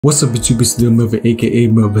What's up, you still moving, aka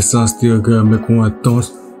but son still girl, make one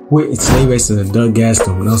thorns. Wait, it's today racing the Dasgasdom3.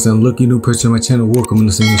 You know what I'm saying? Lucky new person on my channel, welcome. You know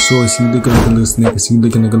what I'm saying? Short, see you looking like a little snake, see you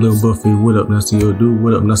looking like a little buffet. What up, now? See yo, dude,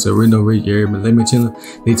 what up, now? So random rate your area, but let me channel,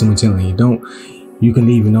 they to my channel, and you don't. You can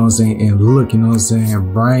leave, you know what I'm saying, and look, you know what I'm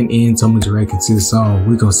saying. Brian and told me to record to the song.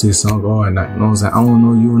 We gonna see the song go hard night, you know what I'm saying. I don't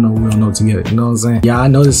know, you don't know, we don't know together, you know what I'm saying. Yeah, I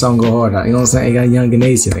know this song go hard night, you know what I'm saying. It got Yungeen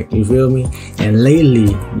in it, you feel me? And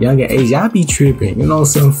lately, Yungeen, y'all be tripping, you know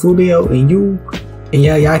what I'm saying. Fulio and you and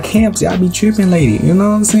y'all camps, y'all be tripping lady, you know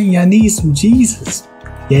what I'm saying. Y'all need some Jesus.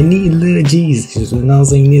 Y'all need a little Jesus, you know what I'm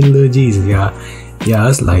saying. You need a little Jesus, y'all. Yeah,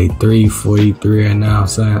 it's like 3:43 right now,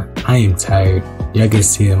 son. I am tired. Y'all can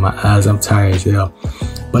see it in my eyes, I'm tired as hell.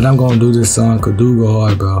 But I'm gonna do this song cause dude go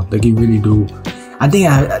hard, bro. Like he really do. I think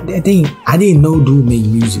I didn't know dude make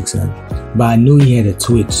music, son. But I knew he had a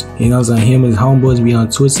Twitch. You know what I'm saying? Him and his homeboys be on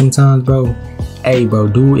Twitch sometimes, bro. Hey, bro,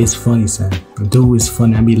 dude is funny, son. Dude is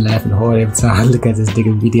funny. I be laughing hard every time I look at this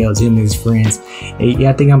nigga videos, him and his friends. Hey,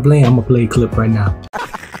 yeah, I think I'm playing. I'm gonna play a clip right now.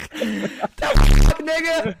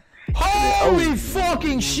 Nigga. Holy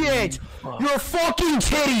fucking shit! Your fucking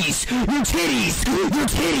titties! Your titties! Your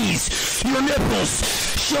titties! Your nipples!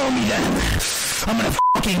 Show me them! I'm gonna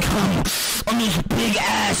fucking come on these big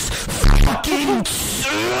ass fucking...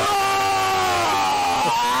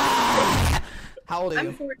 How old are you?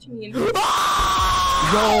 I'm 14.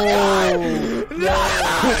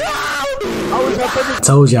 I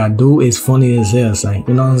told y'all, dude is funny as hell, son.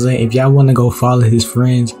 You know what I'm saying? If y'all wanna go follow his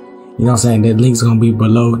friends, you know what I'm saying, that link's gonna be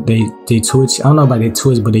below. They Twitch. I don't know about their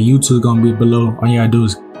Twitch, but their YouTube gonna be below. All y'all do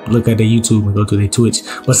is look at their YouTube and go to their Twitch.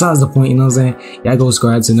 Besides the point, you know what I'm saying? Y'all go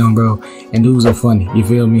subscribe to them, bro. And dudes are funny, you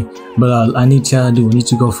feel me? But I need y'all to do. I need you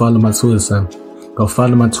to go follow my Twitter, son. Go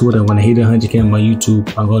follow my Twitter. When I hit 100K on my YouTube,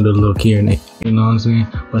 I'm gonna do a little Q&A. You know what I'm saying?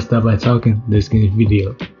 But stop by talking. Let's get this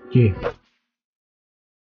video. Yeah.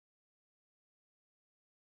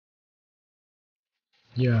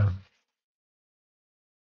 Yeah.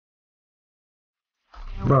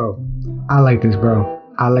 Bro, I like this, bro.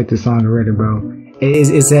 I like this song already, bro.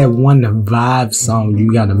 It's that one vibe song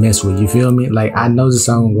you gotta mess with, you feel me? Like, I know the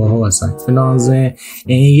song will go hard, son. You know what I'm saying?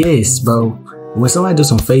 And yes, bro, when somebody do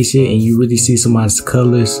some fake shit and you really see somebody's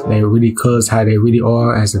colors, they really colors how they really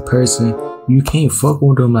are as a person, you can't fuck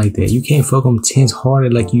with them like that. You can't fuck them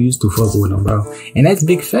tense-hearted like you used to fuck with them, bro. And that's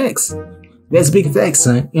big facts. That's big facts,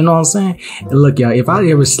 son. You know what I'm saying? And look, y'all, if I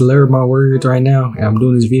ever slur my words right now and I'm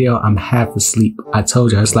doing this video, I'm half asleep. I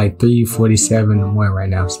told you, it's like 3:47 in the morning right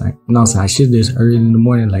now, son. You know what I'm saying? I should do this early in the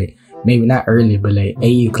morning, like, maybe not early, but like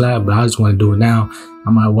 8 o'clock, but I just want to do it now.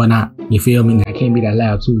 I'm like, why not? You feel me? I can't be that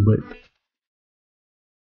loud too, but...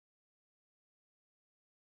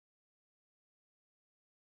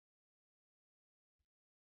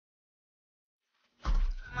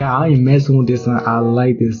 Yeah, I ain't messing with this song. I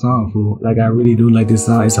like this song, fool. Like, I really do like this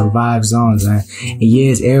song. It's a vibe song, son. And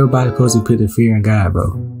yes, everybody's supposed to put the fear in God,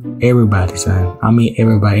 bro. Everybody, son. I mean,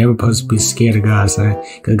 everybody. Everybody's supposed to be scared of God, son.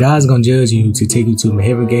 Because God's gonna judge you to take you to the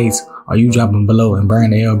heaven gates, or you dropping below and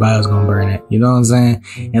burn it. Everybody's gonna burn it. You know what I'm saying?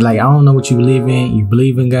 And like, I don't know what you believe in. You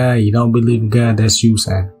believe in God, you don't believe in God. That's you,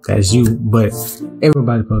 son. That's you. But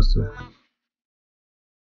everybody's supposed to.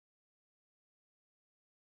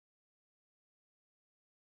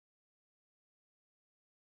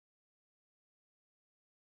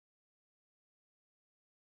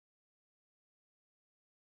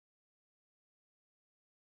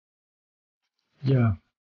 Yeah.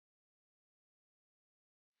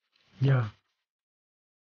 Yeah.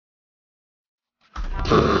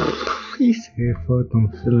 He said, fuck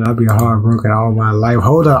them feelings. I've been heartbroken all my life.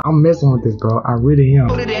 Hold up, I'm messing with this, bro. I really am.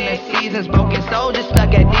 In the seasons, broken soldiers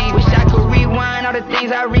stuck at D. Wish I could rewind all the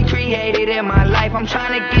things I recreated in my life. I'm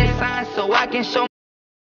trying to get signed so I can show.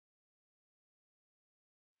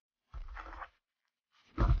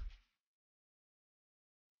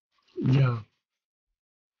 Yeah.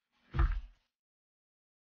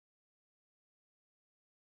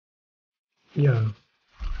 Yeah.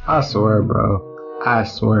 I swear, bro. I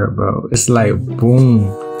swear, bro. It's like,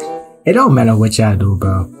 boom. It don't matter what y'all do,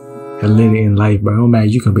 bro. Literally in life, bro. It don't matter.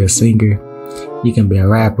 You can be a singer. You can be a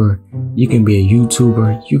rapper. You can be a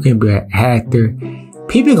YouTuber. You can be an actor.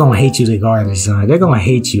 People gonna hate you regardless, son. They're gonna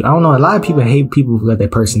hate you. I don't know. A lot of people hate people who got their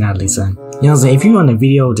personality, son. You know what I'm saying? If you're on the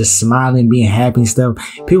video just smiling, being happy and stuff,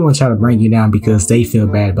 people gonna try to bring you down because they feel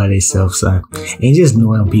bad about themselves, son. And just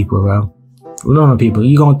know them people, bro. Know them people.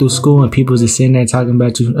 You going through school and people just sitting there talking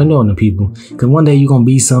about you. Know them people. Cause one day you gonna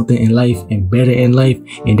be something in life and better in life,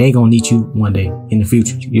 and they gonna need you one day in the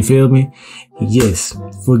future. You feel me? Yes.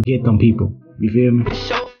 Forget them people. You feel me?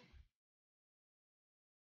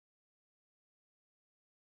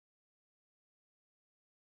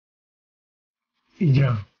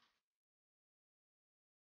 Yo,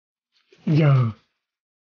 yo.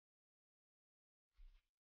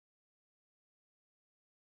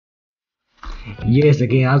 Yes,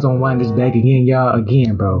 again, I was gonna wind this back again, y'all.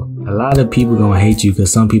 Again, bro. A lot of people gonna hate you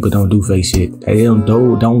because some people don't do fake shit. They don't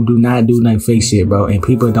do not do nothing fake shit, bro. And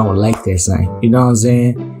people don't like that thing. You know what I'm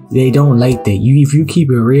saying? They don't like that. If you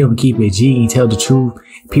keep it real and keep it G and tell the truth,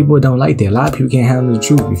 people don't like that. A lot of people can't handle the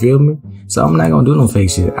truth. You feel me? So I'm not gonna do no fake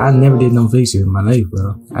shit. I never did no fake shit in my life,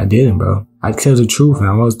 bro. I didn't, bro. I tell the truth and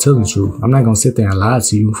I always tell the truth. I'm not gonna sit there and lie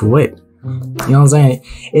to you for what? You know what I'm saying?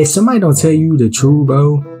 If somebody don't tell you the truth,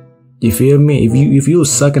 bro, you feel me? If you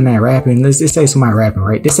was sucking at rapping, let's say somebody rapping,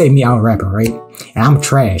 right? They say me out rapping, right? And I'm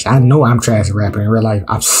trash. I know I'm trash at rapping in real life.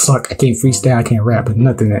 I suck. I can't freestyle. I can't rap.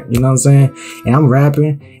 Nothing that, you know what I'm saying? And I'm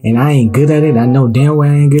rapping and I ain't good at it. I know damn well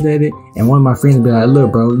I ain't good at it. And one of my friends be like,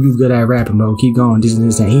 look, bro, you good at rapping, bro. Keep going. This and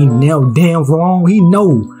this. And he nailed damn wrong. He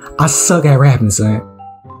know I suck at rapping, son.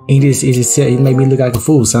 And it made me look like a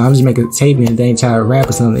fool. So I'm just making a tape and they ain't trying to rap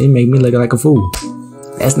or something. It made me look like a fool.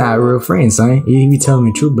 That's not a real friend, son. You be telling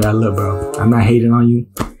me the truth, but I look, bro. I'm not hating on you.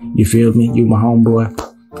 You feel me? You my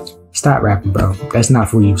homeboy. Stop rapping, bro. That's not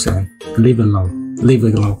for you, son. Leave it alone. Leave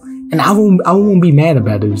it alone. And I won't be mad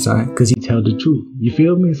about it, son, because he tell the truth. You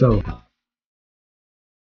feel me? So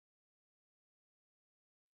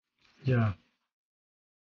yeah.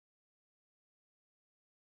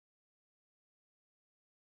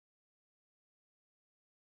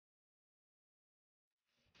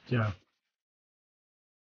 Yeah.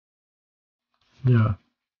 Yeah.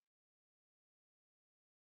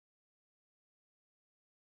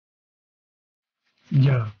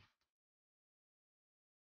 Yeah.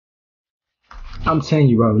 I'm telling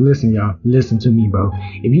you, bro. Listen, y'all. Listen to me, bro.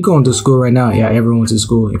 If you going to school right now, yeah, everyone went to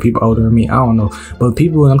school, and people older than me, I don't know. But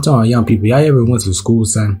people, I'm talking young people, y'all ever went to school,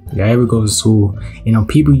 son? Y'all ever go to school? You know,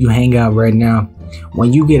 people you hang out right now,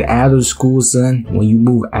 when you get out of school, son, when you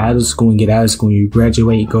move out of school and get out of school, and you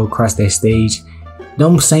graduate, go across that stage,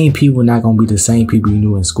 them same people not gonna be the same people you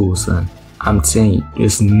knew in school, son. I'm telling you,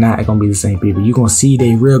 it's not gonna be the same people. You're gonna see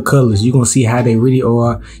their real colors. You're gonna see how they really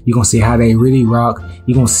are. You're gonna see how they really rock.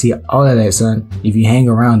 You're gonna see all of that, son. If you hang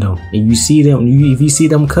around them and you see them, if you see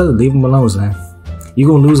them colors, leave them alone, son. You're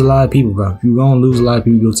gonna lose a lot of people, bro. You're gonna lose a lot of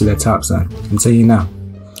people go to that top, son. I'm telling you now.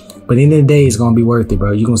 But at the end of the day, it's gonna be worth it,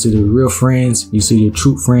 bro. You're gonna see the real friends. You see your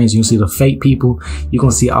true friends. You see the fake people. You're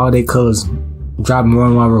gonna see all their colors dropping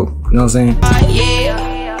around my road. You know what I'm saying?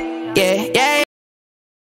 Yeah, yeah, yeah.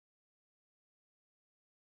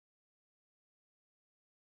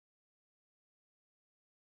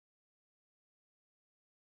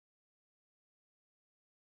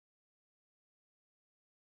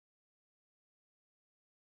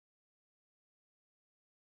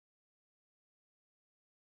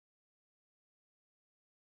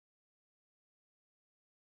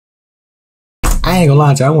 I ain't gonna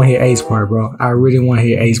lie to you. I want to hear Ace part, bro. I really want to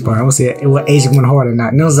hear Ace part. I want to see what Ace went hard or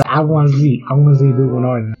not. No, I want to see. I want to see who went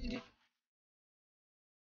hard or not.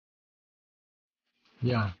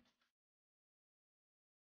 Yeah,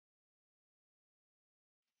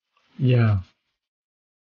 yeah,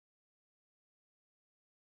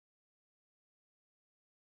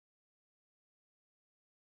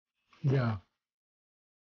 yeah.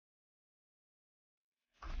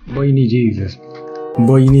 Boy, you need Jesus.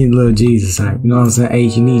 Boy, you need a little Jesus, huh? You know what I'm saying?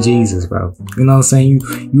 Ace, you need Jesus, bro. You know what I'm saying?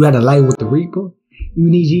 You had a light with the Reaper. You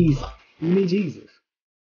need Jesus. You need Jesus.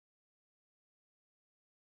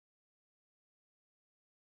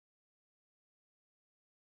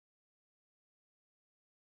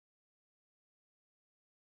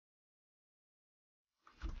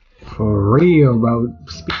 For real, bro.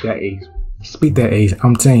 Speak that Ace. Speak that Ace.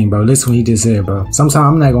 I'm telling you, bro. Listen what he just said, bro. Sometimes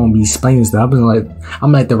I'm not gonna be explaining stuff.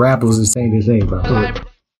 I'm like the rappers that say this, hey, bro.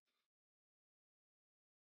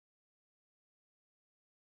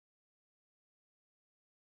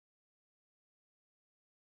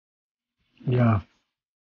 Yeah,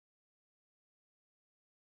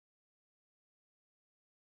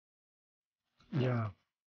 yeah,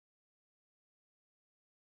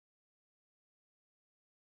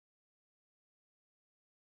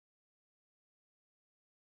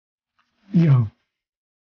 yeah.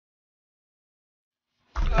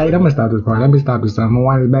 Hey, let me stop this part. Let me stop this time. I'm gonna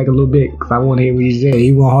wind it back a little bit because I want to hear what he said.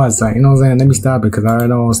 He want hard son. You know what I'm saying? Let me stop it because I already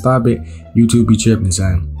don't want to stop it. YouTube be tripping,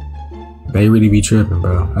 son. They really be tripping,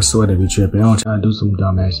 bro. I swear they be tripping. They don't try to do some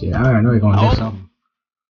dumb ass shit. I already know they gonna do something.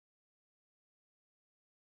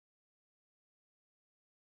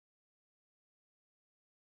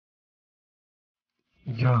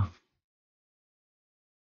 Yeah,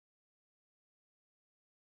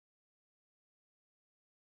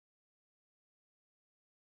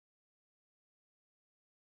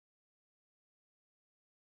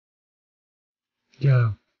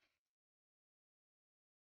 Yeah.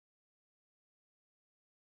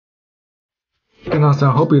 And also,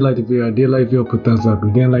 I hope you liked the video. I did like the video, put thumbs up. If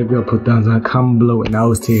you didn't like the video, put thumbs up. Comment below, and I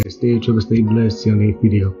always tell you, stay triple, stay blessed. See you on the next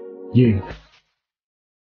video. Yeah.